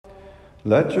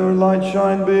Let your light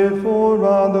shine before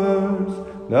others,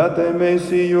 that they may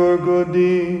see your good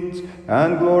deeds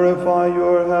and glorify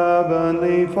your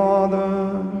heavenly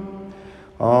Father.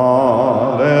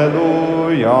 Alleluia,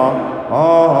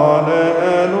 alleluia,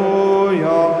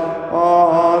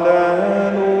 alleluia.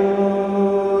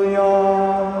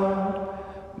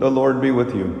 The Lord be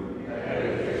with you.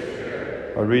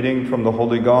 A reading from the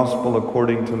Holy Gospel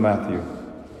according to Matthew.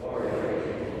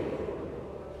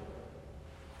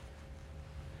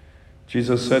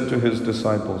 Jesus said to his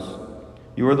disciples,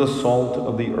 "You are the salt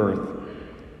of the earth.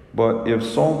 But if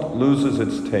salt loses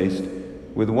its taste,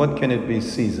 with what can it be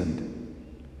seasoned?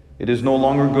 It is no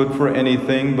longer good for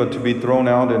anything but to be thrown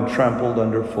out and trampled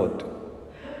underfoot.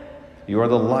 You are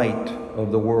the light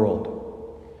of the world.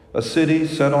 A city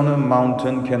set on a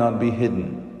mountain cannot be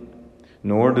hidden,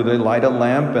 nor do they light a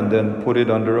lamp and then put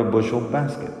it under a bushel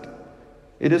basket.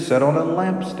 It is set on a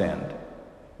lampstand,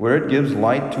 where it gives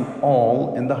light to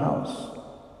all in the house.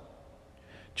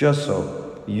 Just so,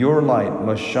 your light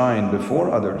must shine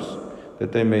before others,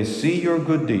 that they may see your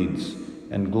good deeds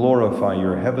and glorify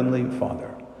your heavenly Father."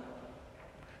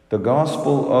 The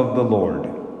Gospel of the Lord.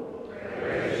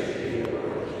 Praise to you,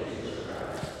 Lord Jesus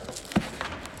Christ.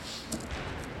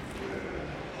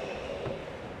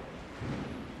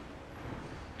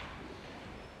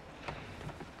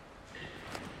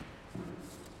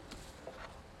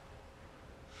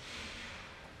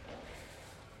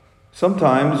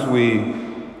 Sometimes we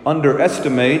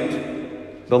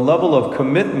underestimate the level of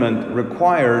commitment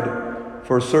required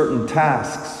for certain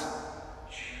tasks.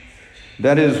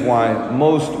 That is why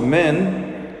most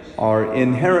men are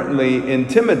inherently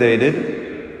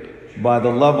intimidated by the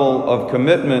level of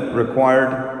commitment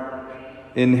required,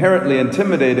 inherently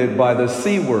intimidated by the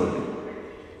C word,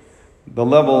 the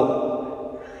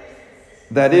level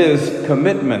that is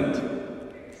commitment.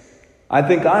 I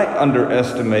think I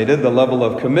underestimated the level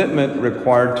of commitment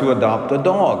required to adopt a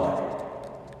dog,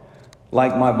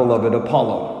 like my beloved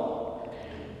Apollo.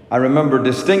 I remember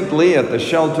distinctly at the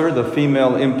shelter the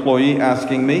female employee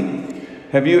asking me,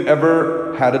 "Have you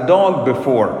ever had a dog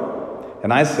before?"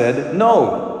 And I said,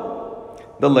 "No."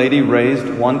 The lady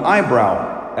raised one eyebrow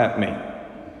at me.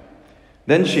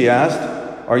 Then she asked,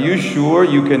 "Are you sure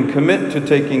you can commit to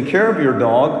taking care of your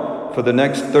dog for the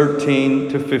next 13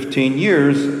 to 15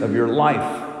 years of your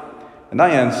life?" And I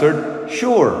answered,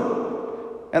 "Sure."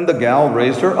 And the gal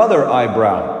raised her other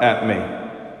eyebrow at me.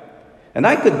 And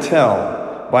I could tell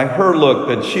by her look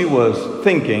that she was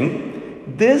thinking,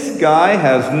 this guy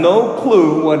has no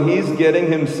clue what he's getting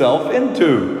himself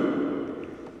into.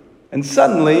 And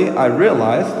suddenly I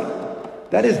realized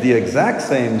that is the exact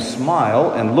same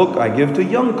smile and look I give to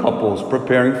young couples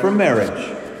preparing for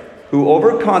marriage, who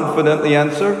overconfidently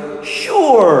answer,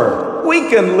 "Sure, we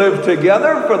can live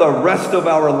together for the rest of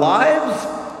our lives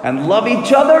and love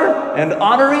each other and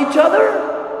honor each other."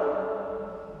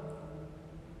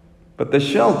 But the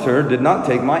shelter did not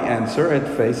take my answer at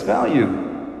face value.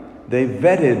 They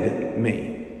vetted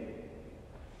me.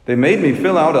 They made me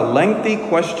fill out a lengthy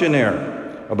questionnaire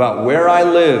about where I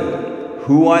lived,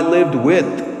 who I lived with,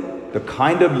 the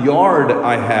kind of yard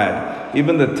I had,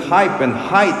 even the type and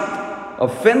height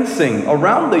of fencing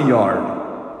around the yard.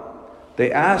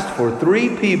 They asked for 3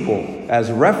 people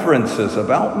as references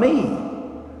about me.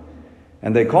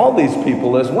 And they called these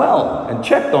people as well and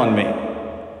checked on me.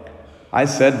 I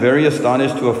said, very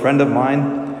astonished, to a friend of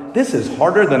mine, "This is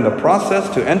harder than the process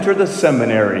to enter the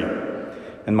seminary."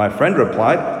 And my friend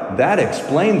replied, "That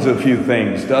explains a few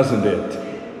things, doesn't it?"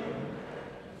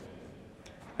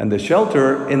 And the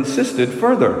shelter insisted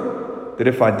further that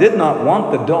if I did not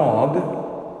want the dog,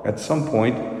 at some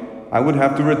point I would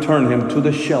have to return him to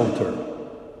the shelter,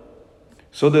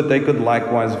 so that they could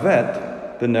likewise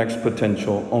vet the next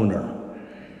potential owner.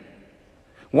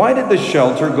 Why did the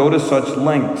shelter go to such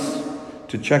lengths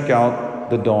to check out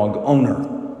the dog owner?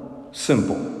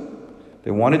 Simple.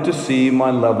 They wanted to see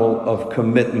my level of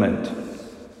commitment,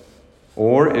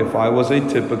 or if I was a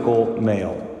typical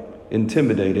male,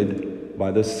 intimidated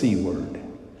by the C word.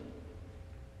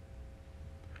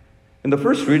 In the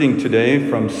first reading today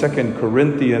from 2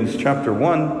 Corinthians chapter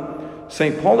 1,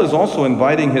 St. Paul is also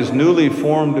inviting his newly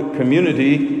formed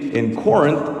community in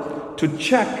Corinth to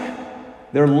check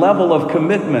their level of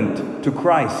commitment to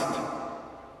Christ.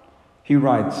 He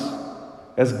writes,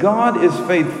 "As God is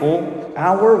faithful,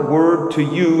 our word to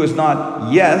you is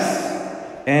not yes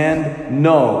and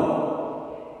no."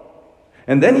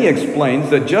 And then he explains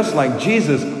that just like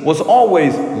Jesus was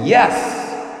always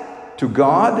yes to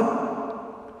God,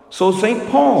 so St.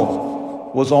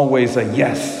 Paul was always a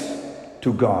yes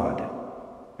to God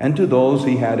and to those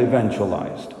he had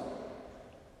evangelized.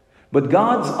 But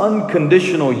God's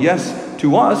unconditional yes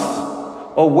to us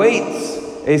awaits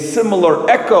a similar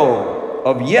echo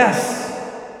of yes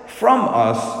from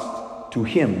us to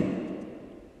Him.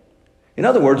 In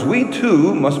other words, we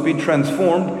too must be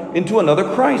transformed into another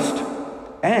Christ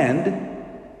and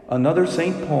another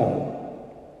St. Paul.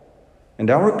 And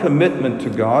our commitment to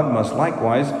God must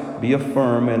likewise be a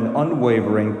firm and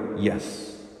unwavering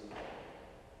yes.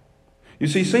 You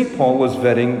see, St. Paul was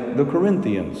vetting the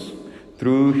Corinthians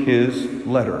through his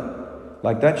letter,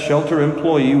 like that shelter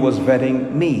employee was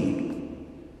vetting me,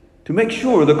 to make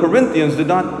sure the Corinthians did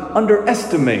not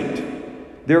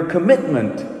underestimate their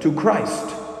commitment to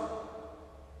Christ.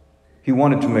 He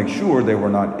wanted to make sure they were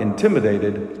not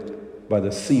intimidated by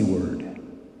the C word.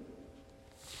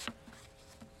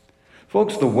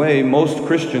 Folks, the way most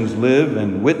Christians live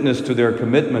and witness to their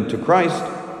commitment to Christ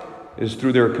is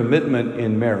through their commitment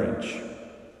in marriage.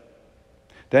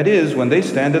 That is, when they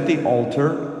stand at the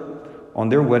altar on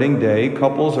their wedding day,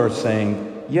 couples are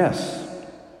saying yes,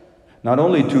 not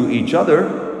only to each other,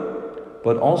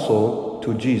 but also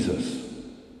to Jesus.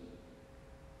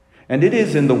 And it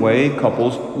is in the way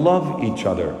couples love each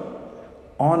other,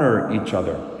 honor each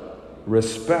other,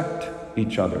 respect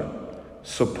each other,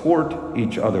 support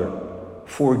each other,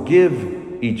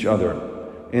 forgive each other,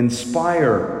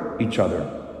 inspire each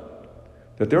other,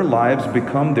 that their lives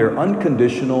become their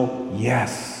unconditional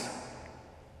yes,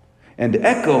 and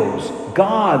echoes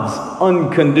God's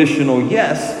unconditional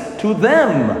yes to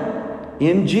them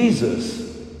in Jesus.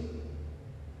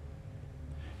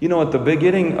 You know, at the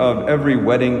beginning of every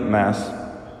wedding mass,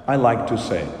 I like to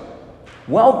say,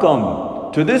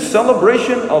 welcome to this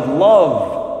celebration of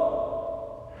love.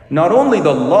 Not only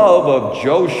the love of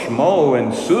Joe Schmo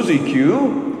and Susie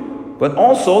Q, but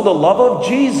also the love of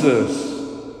Jesus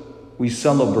we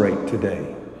celebrate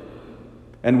today.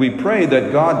 And we pray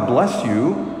that God bless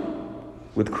you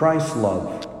with Christ's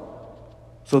love,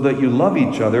 so that you love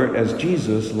each other as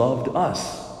Jesus loved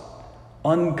us,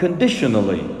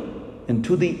 unconditionally and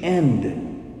to the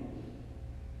end.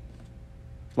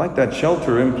 Like that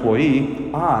shelter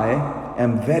employee, I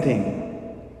am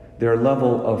vetting their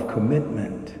level of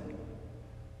commitment,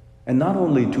 and not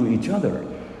only to each other,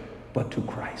 but to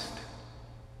Christ.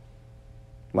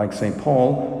 Like St.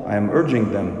 Paul, I am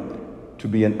urging them to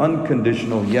be an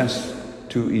unconditional yes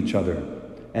to each other,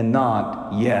 and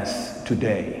not yes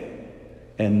today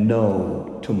and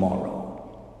no tomorrow.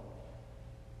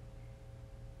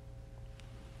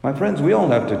 My friends, we all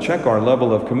have to check our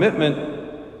level of commitment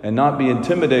and not be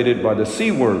intimidated by the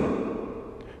C word,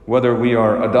 whether we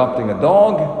are adopting a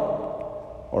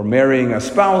dog or marrying a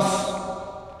spouse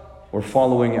or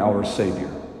following our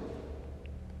Savior.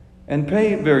 And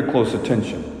pay very close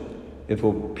attention if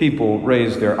people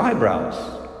raise their eyebrows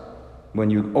when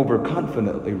you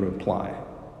overconfidently reply,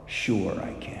 "Sure,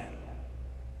 I can."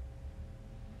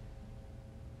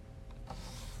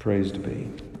 Praised be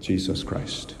Jesus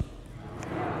Christ.